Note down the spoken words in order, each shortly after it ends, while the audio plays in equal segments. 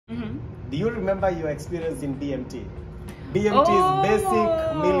Do you remember your experience in BMT? BMT is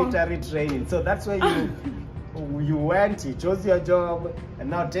basic military training. So that's where you went, you chose your job, and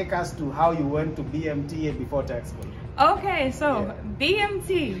now take us to how you went to BMT before tech school. Okay, so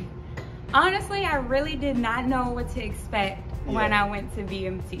BMT. Honestly, I really did not know what to expect when I went to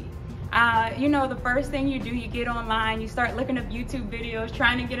BMT. You know, the first thing you do, you get online, you start looking up YouTube videos,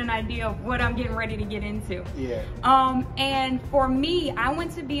 trying to get an idea of what I'm getting ready to get into. And for me, I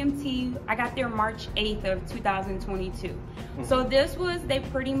went to BMT, I got there March 8th of 2022. So this was, they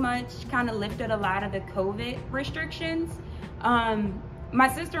pretty much kind of lifted a lot of the COVID restrictions. My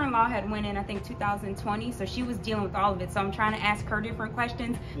sister-in-law had went in, I think, 2020, so she was dealing with all of it. So I'm trying to ask her different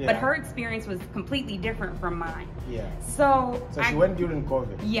questions, but her experience was completely different from mine. So she went during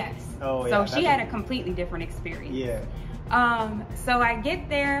COVID? Yes. Oh, so she had a completely different experience. So I get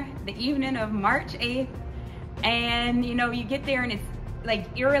there the evening of March 8th, and you know, you get there and it's like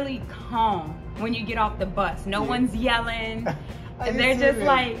eerily calm when you get off the bus. No one's yelling. They're just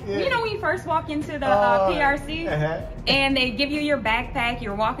like, you know, when you first walk into the PRC and they give you your backpack,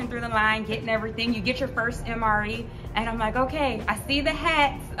 you're walking through the line, getting everything, you get your first MRE, and I'm like, okay, I see the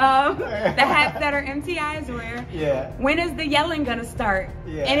hats, the hats that our MTIs wear. When is the yelling gonna start?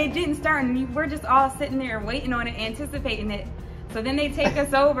 And it didn't start, and we're just all sitting there waiting on it, anticipating it. So then they take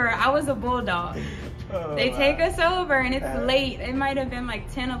us over. I was a bulldog. They take us over, and it's late. It might have been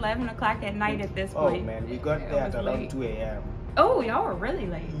like 10, 11 o'clock at night at this point. Oh man, we got there at around 2 a.m. Oh, y'all were really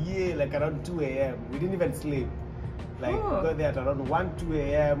late. Yeah, like around 2 a.m. We didn't even sleep. Like, we got there at around 1, 2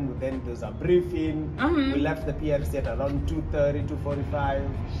 a.m. Then there was a briefing. We left the PRC at around 2:30,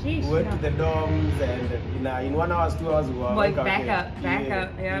 2:45. We went to the dorms, and in 1 hour, 2 hours, we were like back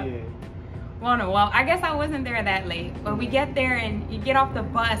up. Well, no, I guess I wasn't there that late, but we get there and you get off the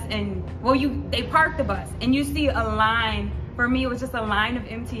bus, and they park the bus, and you see a line. For me, it was just a line of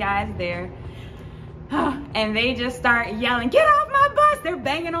MTIs there. And they just start yelling, "Get off my bus!" They're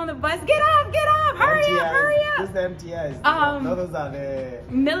banging on the bus. "Get off! Get off! Hurry up! Hurry up!" Who's the MTIs? No, those are the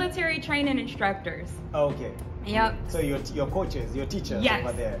military training instructors. Okay. Yep. So your coaches, your teachers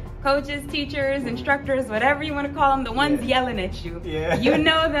over there. Coaches, teachers, instructors, whatever you want to call them, the ones yelling at you. You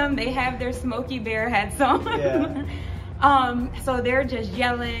know them. They have their Smokey Bear hats on. So they're just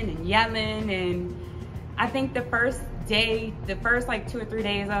yelling, and I think the first day, the first like 2 or 3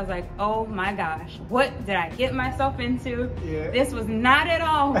 days, I was like, oh my gosh, what did I get myself into? This was not at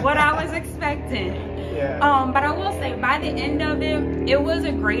all what I was expecting. But I will say, by the end of it, it was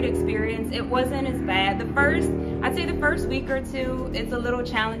a great experience. It wasn't as bad. I'd say the first week or two, it's a little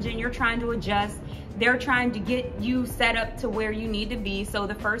challenging. You're trying to adjust. They're trying to get you set up to where you need to be. So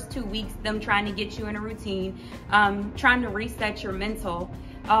the first 2 weeks, them trying to get you in a routine, trying to reset your mental.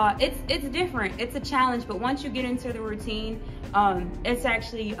 It's different. It's a challenge, but once you get into the routine, it's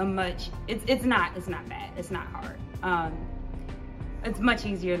actually it's not bad. It's not hard. It's much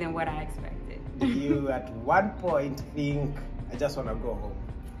easier than what I expected. Did you at one point think, I just want to go home?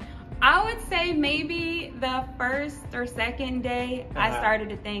 I would say maybe the first or second day, I started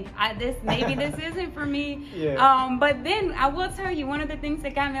to think, maybe this isn't for me. But then I will tell you, one of the things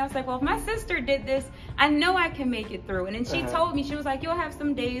that got me, I was like, well, if my sister did this, I know I can make it through. And then she told me, she was like, you'll have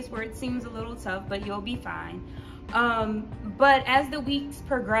some days where it seems a little tough, but you'll be fine. But as the weeks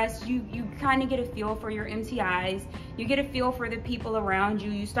progress, you kind of get a feel for your MTIs. You get a feel for the people around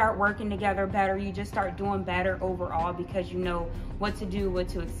you. You start working together better. You just start doing better overall because you know what to do, what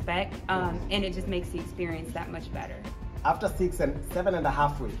to expect. And it just makes the experience that much better. After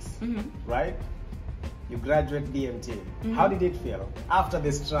 7.5 weeks, right? You graduate BMT. How did it feel after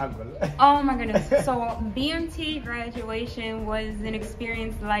the struggle? Oh my goodness. So BMT graduation was an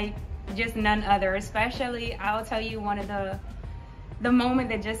experience like just none other. Especially, I'll tell you, one of the moment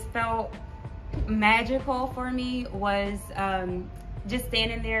that just felt magical for me was just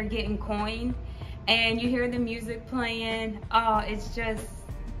standing there getting coined, and you hear the music playing. Oh, it's just,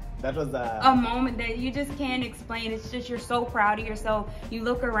 that was a moment that you just can't explain. It's just, you're so proud of yourself. You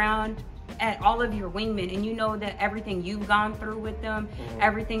look around at all of your wingmen, and you know that everything you've gone through with them,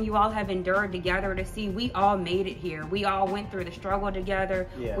 everything you all have endured together, to see we all made it here. We all went through the struggle together.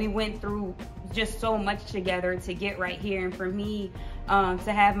 We went through just so much together to get right here. And for me,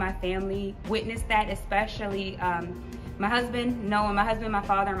 to have my family witness that, especially my husband, my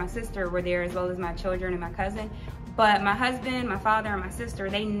father, and my sister were there, as well as my children and my cousin. But my husband, my father, and my sister,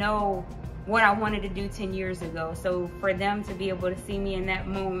 they know what I wanted to do 10 years ago. So for them to be able to see me in that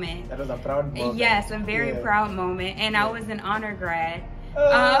moment. That was a proud moment. Yes, a very proud moment. And I was an honor grad.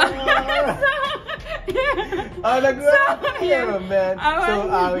 Honor grad? Man.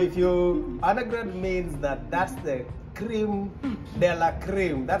 So if you, honor grad means that's the cream They're la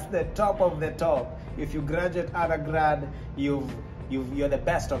cream. That's the top of the top. If you graduate undergrad, you're the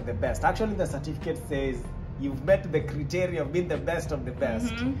best of the best. Actually, the certificate says you've met the criteria of being the best of the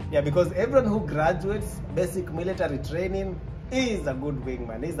best. Yeah, because everyone who graduates basic military training is a good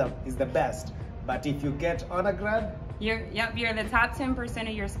wingman, is the best. But if you get undergrad, you're the top 10%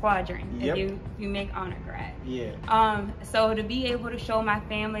 of your squadron if you make undergrad. Yeah. So to be able to show my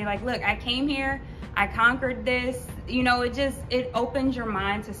family, like, look, I came here, I conquered this, you know, it opens your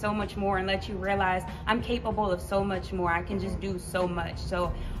mind to so much more and lets you realize I'm capable of so much more. I can just do so much.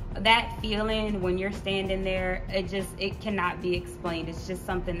 So that feeling when you're standing there, it cannot be explained. It's just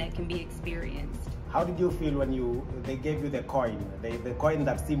something that can be experienced. How did you feel when they gave you the coin, the coin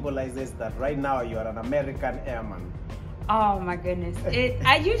that symbolizes that right now you are an American airman? Oh my goodness!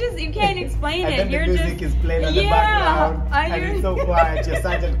 You can't explain it. And then the music is playing in the background, and it's so quiet. Your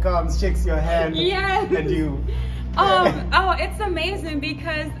sergeant comes, shakes your hand, and you. Oh, it's amazing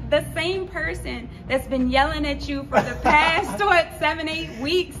because the same person that's been yelling at you for the past 7-8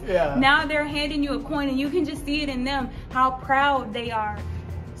 weeks, now they're handing you a coin, and you can just see it in them how proud they are.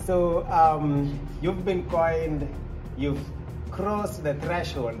 So you've been coined, you've crossed the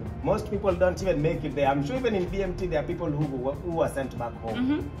threshold. Most people don't even make it there. I'm sure even in BMT there are people who were sent back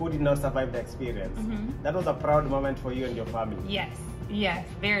home, who did not survive the experience. That was a proud moment for you and your family. Yes,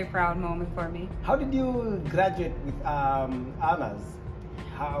 very proud moment for me. How did you graduate with honors?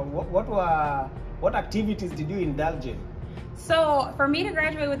 What activities did you indulge in? So for me to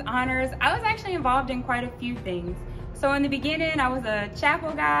graduate with honors, I was actually involved in quite a few things. So in the beginning, I was a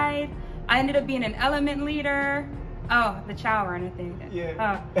chapel guide. I ended up being an element leader. Oh, the chow runner thing.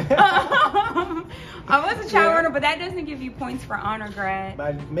 Yeah. I was a chow runner, but that doesn't give you points for honor grad.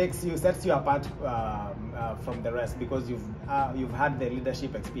 But it sets you apart from the rest because you've had the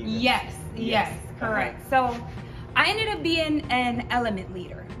leadership experience. Yes, correct. So I ended up being an element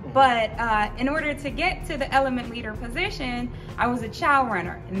leader. But in order to get to the element leader position, I was a chow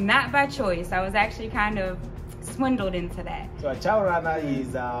runner, not by choice. I was actually kind of swindled into that. So a chow runner is,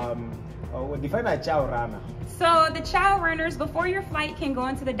 define a chow runner. So the chow runners, before your flight can go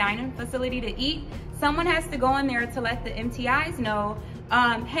into the dining facility to eat, someone has to go in there to let the MTIs know,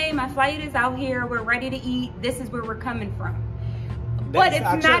 hey, my flight is out here, we're ready to eat, this is where we're coming from. But it's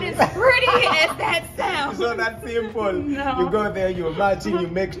not as pretty as that sounds. It's not that simple. No. You go there, you're marching, you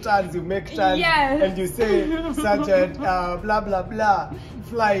make turns, and you say, Sergeant, blah, blah, blah,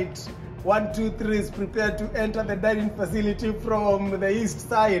 flight 123 is prepared to enter the dining facility from the east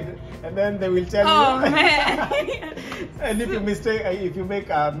side, and then they will tell you. Man. And if you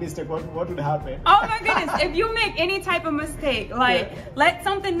make a mistake, what would happen? Oh my goodness! If you make any type of mistake, like let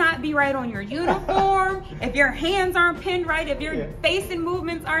something not be right on your uniform, if your hands aren't pinned right, if your face and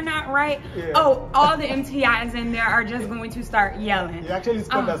movements are not right, all the MTIs in there are just going to start yelling. Actually, it's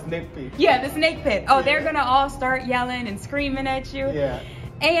called a snake pit. Yeah, the snake pit. Oh, they're gonna all start yelling and screaming at you. Yeah.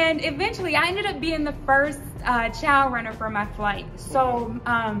 And eventually I ended up being the first chow runner for my flight. So,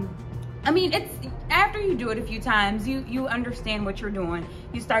 I mean, it's after you do it a few times, you understand what you're doing.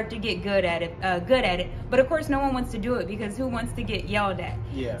 You start to get good at it. But of course, no one wants to do it because who wants to get yelled at?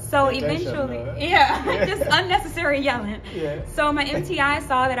 Yeah. So eventually, just unnecessary yelling. Yeah. So my MTI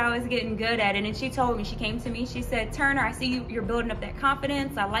saw that I was getting good at it, and she told me, she came to me, she said, Turner, I see you're building up that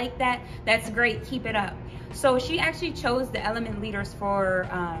confidence. I like that. That's great. Keep it up. So she actually chose the element leaders for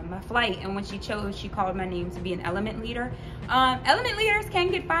my flight, and when she chose, she called my name to be an element leader. Element leaders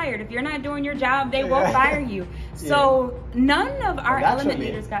can get fired. If you're not doing your job, they will fire you. So none of our element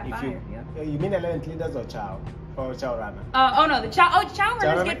leaders got fired. You mean element leaders or chow? Or chow runner? Oh no, the chow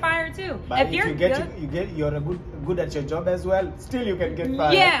runners get fired too. But if you're good at your job as well, still you can get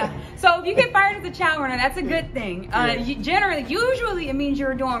fired. Yeah. So if you get fired as a chow runner, that's a good thing. Usually it means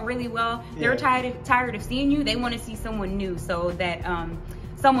you're doing really well. They're tired of seeing you. They want to see someone new so that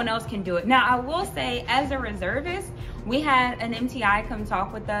someone else can do it. Now I will say, as a reservist, we had an MTI come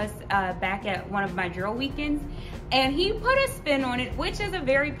talk with us back at one of my drill weekends, and he put a spin on it, which is a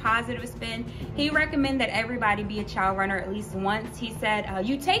very positive spin. He recommended that everybody be a chow runner at least once. He said,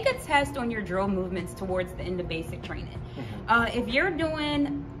 you take a test on your drill movements towards the end of basic training. If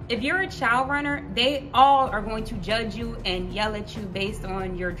you're a chow runner, they all are going to judge you and yell at you based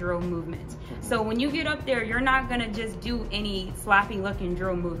on your drill movements. So when you get up there, you're not gonna just do any sloppy looking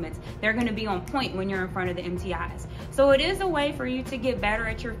drill movements. They're gonna be on point when you're in front of the MTIs. So it is a way for you to get better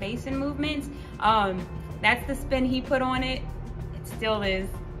at your facing movements. That's the spin he put on it. It still is.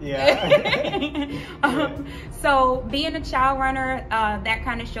 So being a chow runner, that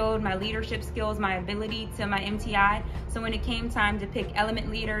kind of showed my leadership skills, my ability to my MTI. So when it came time to pick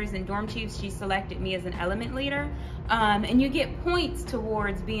element leaders and dorm chiefs, she selected me as an element leader. And you get points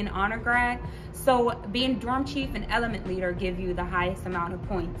towards being honor grad. So being dorm chief and element leader give you the highest amount of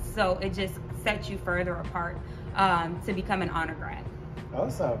points. So it just sets you further apart to become an honor grad.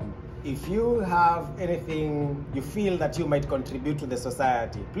 Awesome. If you have anything you feel that you might contribute to the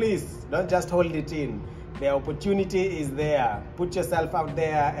society, please don't just hold it in. The opportunity is there. Put yourself out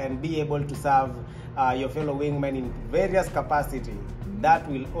there and be able to serve your fellow wingmen in various capacity. That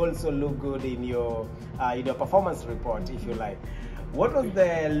will also look good in your performance report, if you like. What was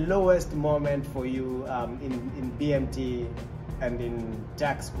the lowest moment for you in BMT and in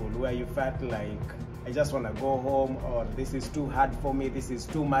tech school where you felt like, I just want to go home, or this is too hard for me, this is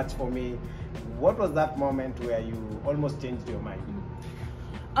too much for me? What was that moment where you almost changed your mind?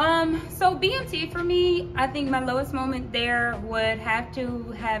 So BMT for me, I think my lowest moment there would have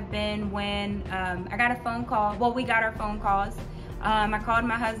to have been when I got a phone call. Well, we got our phone calls. I called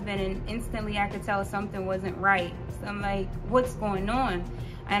my husband and instantly I could tell something wasn't right. So I'm like, what's going on?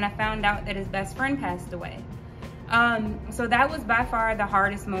 And I found out that his best friend passed away. So that was by far the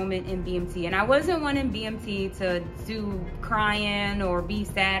hardest moment in BMT. And I wasn't one in BMT to do crying or be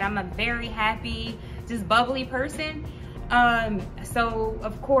sad. I'm a very happy, just bubbly person. So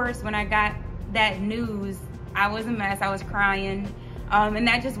of course, when I got that news, I was a mess, I was crying, and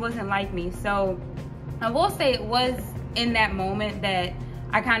that just wasn't like me. So I will say it was in that moment that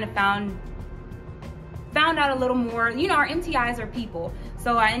I kind of found out a little more. You know, our MTIs are people.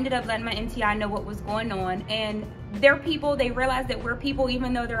 So I ended up letting my MTI know what was going on, and they're people. They realize that we're people,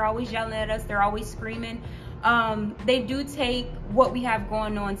 even though they're always yelling at us, they're always screaming. They do take what we have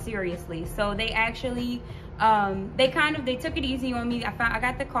going on seriously. So they actually, they took it easy on me. I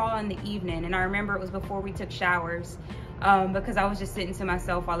got the call in the evening, and I remember it was before we took showers, because I was just sitting to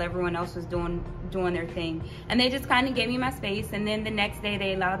myself while everyone else was doing their thing. And they just kind of gave me my space. And then the next day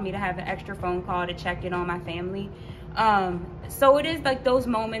they allowed me to have an extra phone call to check in on my family. So it is like those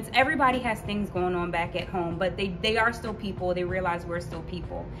moments. Everybody has things going on back at home, but they are still people. They realize we're still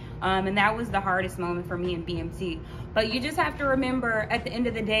people. And that was the hardest moment for me in BMT. But you just have to remember at the end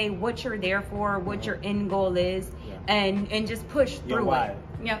of the day what you're there for, what your end goal is, and just push through your why. it.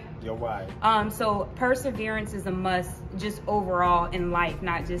 Yep. Your why. So perseverance is a must just overall in life,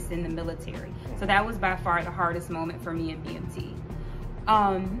 not just in the military. So that was by far the hardest moment for me in BMT.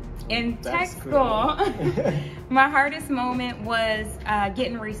 In tech school, my hardest moment was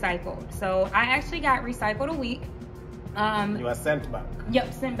getting recycled. So I actually got recycled a week. You were sent back?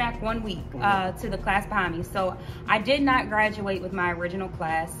 Yep, sent back 1 week to the class behind me. So I did not graduate with my original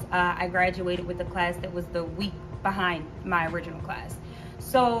class. I graduated with the class that was the week behind my original class.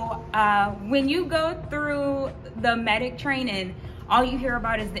 So when you go through the medic training, all you hear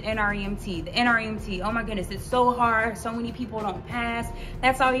about is the NREMT, the NREMT. Oh my goodness, it's so hard. So many people don't pass.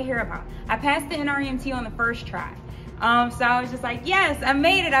 That's all you hear about. I passed the NREMT on the first try. So I was just like, yes, I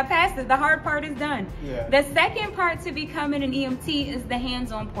made it. I passed it. The hard part is done. Yeah. The second part to becoming an EMT is the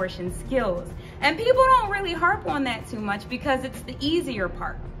hands-on portion, skills. And people don't really harp on that too much because it's the easier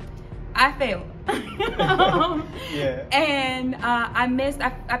part. I failed. And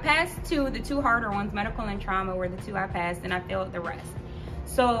I passed the two harder ones, medical and trauma were the two I passed, and I failed the rest.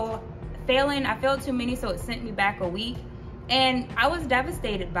 So I failed too many, so it sent me back a week, and I was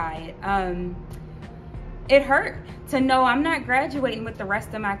devastated by it. It hurt to know I'm not graduating with the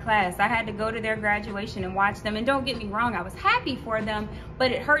rest of my class. I had to go to their graduation and watch them, and don't get me wrong, I was happy for them,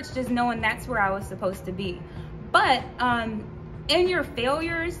 but it hurts just knowing that's where I was supposed to be. But in your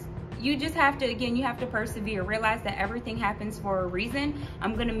failures, you just have to, again, you have to persevere. Realize that everything happens for a reason.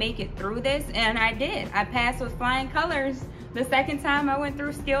 I'm gonna make it through this, and I did. I passed with flying colors. The second time I went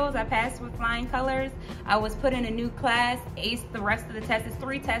through skills, I passed with flying colors. I was put in a new class, aced the rest of the tests. It's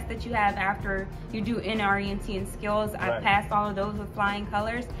 3 tests that you have after you do NREMT and skills. I passed all of those with flying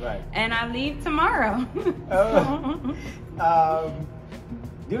colors, and I leave tomorrow.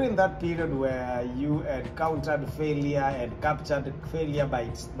 During that period where you encountered failure and captured failure by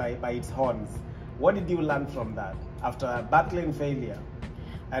its horns, what did you learn from that? After battling failure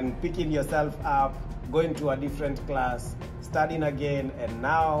and picking yourself up, going to a different class, studying again, and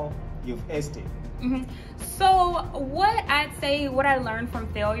now you've aced it. So what I learned from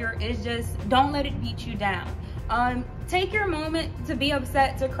failure is just don't let it beat you down. Take your moment to be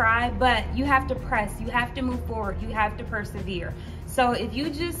upset, to cry, but you have to press, you have to move forward, you have to persevere. So if you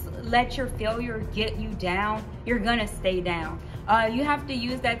just let your failure get you down, you're gonna stay down. You have to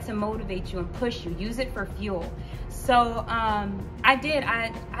use that to motivate you and push you. Use it for fuel. So I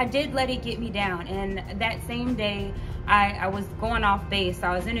did let it get me down. And that same day, I was going off base.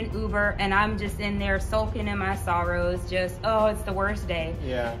 I was in an Uber, and I'm just in there sulking in my sorrows. Just, oh, it's the worst day.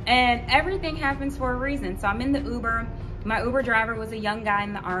 Yeah. And everything happens for a reason. So I'm in the Uber. My Uber driver was a young guy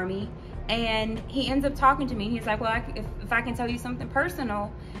in the Army. And he ends up talking to me. He's like, well, if I can tell you something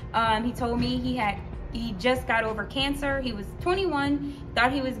personal, he told me he just got over cancer. He was 21,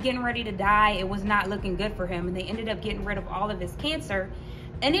 thought he was getting ready to die. It was not looking good for him. And they ended up getting rid of all of his cancer.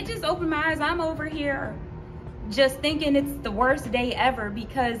 And it just opened my eyes. I'm over here just thinking it's the worst day ever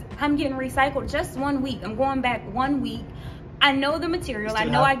because I'm getting recycled just 1 week. I'm going back 1 week. I know the material. I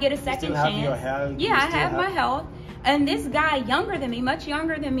know I get a second chance. Your health. Yeah, I have my health. And this guy, younger than me, much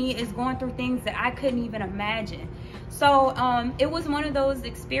younger than me, is going through things that I couldn't even imagine. So it was one of those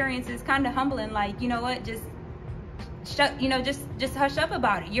experiences, kind of humbling. Like, you know what, just hush up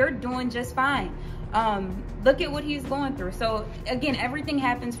about it. You're doing just fine. Look at what he's going through. So again, everything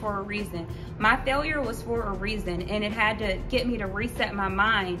happens for a reason. My failure was for a reason, and it had to get me to reset my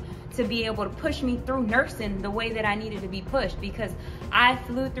mind to be able to push me through nursing the way that I needed to be pushed, because I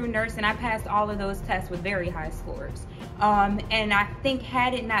flew through nursing. I passed all of those tests with very high scores. And I think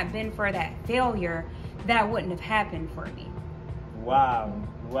had it not been for that failure, that wouldn't have happened for me. Wow.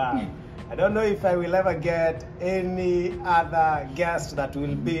 I don't know if I will ever get any other guest that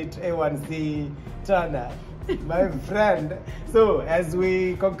will beat A1C Turner, my friend. So as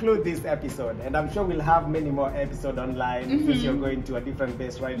we conclude this episode, and I'm sure we'll have many more episodes online since you're going to a different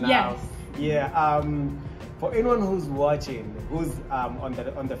base right now. Yes. Yeah. For anyone who's watching, who's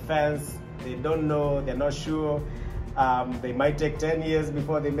on the fence, they don't know, they're not sure. They might take 10 years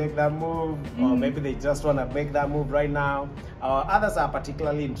before they make that move, or maybe they just want to make that move right now. Others are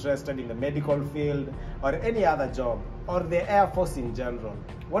particularly interested in the medical field or any other job, or the Air Force in general.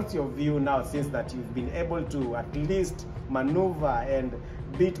 What's your view now, since that you've been able to at least maneuver and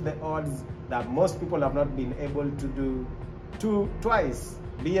beat the odds that most people have not been able to do twice?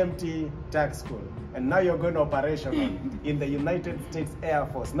 BMT tech school, and now you're going operational in the United States Air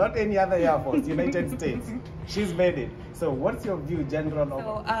Force, not any other Air Force, United States. She's made it. So what's your view, general?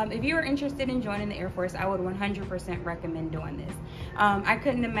 So if you are interested in joining the Air Force, I would 100% recommend doing this. I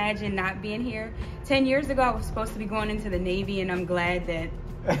couldn't imagine not being here. 10 years ago, I was supposed to be going into the Navy, and I'm glad that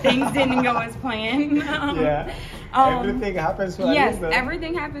things didn't go as planned. Yeah. Everything happens for a reason. Yes,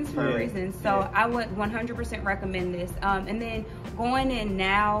 everything happens for a reason. So I would 100% recommend this. And then going in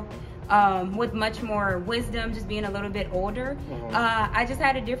now with much more wisdom, just being a little bit older, I just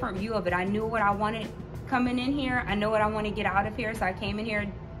had a different view of it. I knew what I wanted coming in here. I know what I want to get out of here. So I came in here,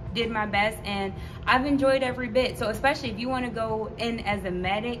 did my best, and I've enjoyed every bit. So especially if you want to go in as a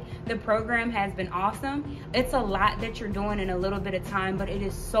medic, the program has been awesome. It's a lot that you're doing in a little bit of time, but it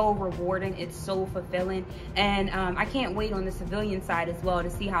is so rewarding. It's so fulfilling. And I can't wait on the civilian side as well to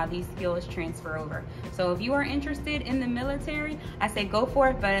see how these skills transfer over. So if you are interested in the military, I say go for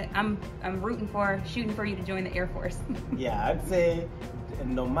it, but I'm shooting for you to join the Air Force. Yeah, I'd say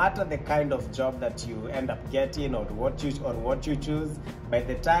no matter the kind of job that you end up getting or what you choose, by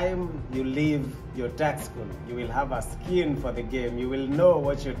the time you leave your tech school, you will have a skin for the game. You will know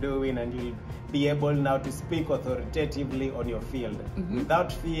what you're doing, and you'll be able now to speak authoritatively on your field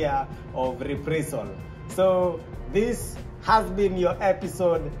without fear of reprisal. So this has been your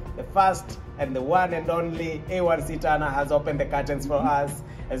episode. The first and the one and only A1C Turner has opened the curtains for us.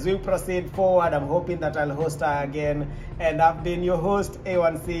 As we proceed forward, I'm hoping that I'll host her again. And I've been your host,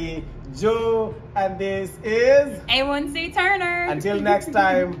 A1C Joe, and this is A1C Turner. Until next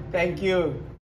time, thank you.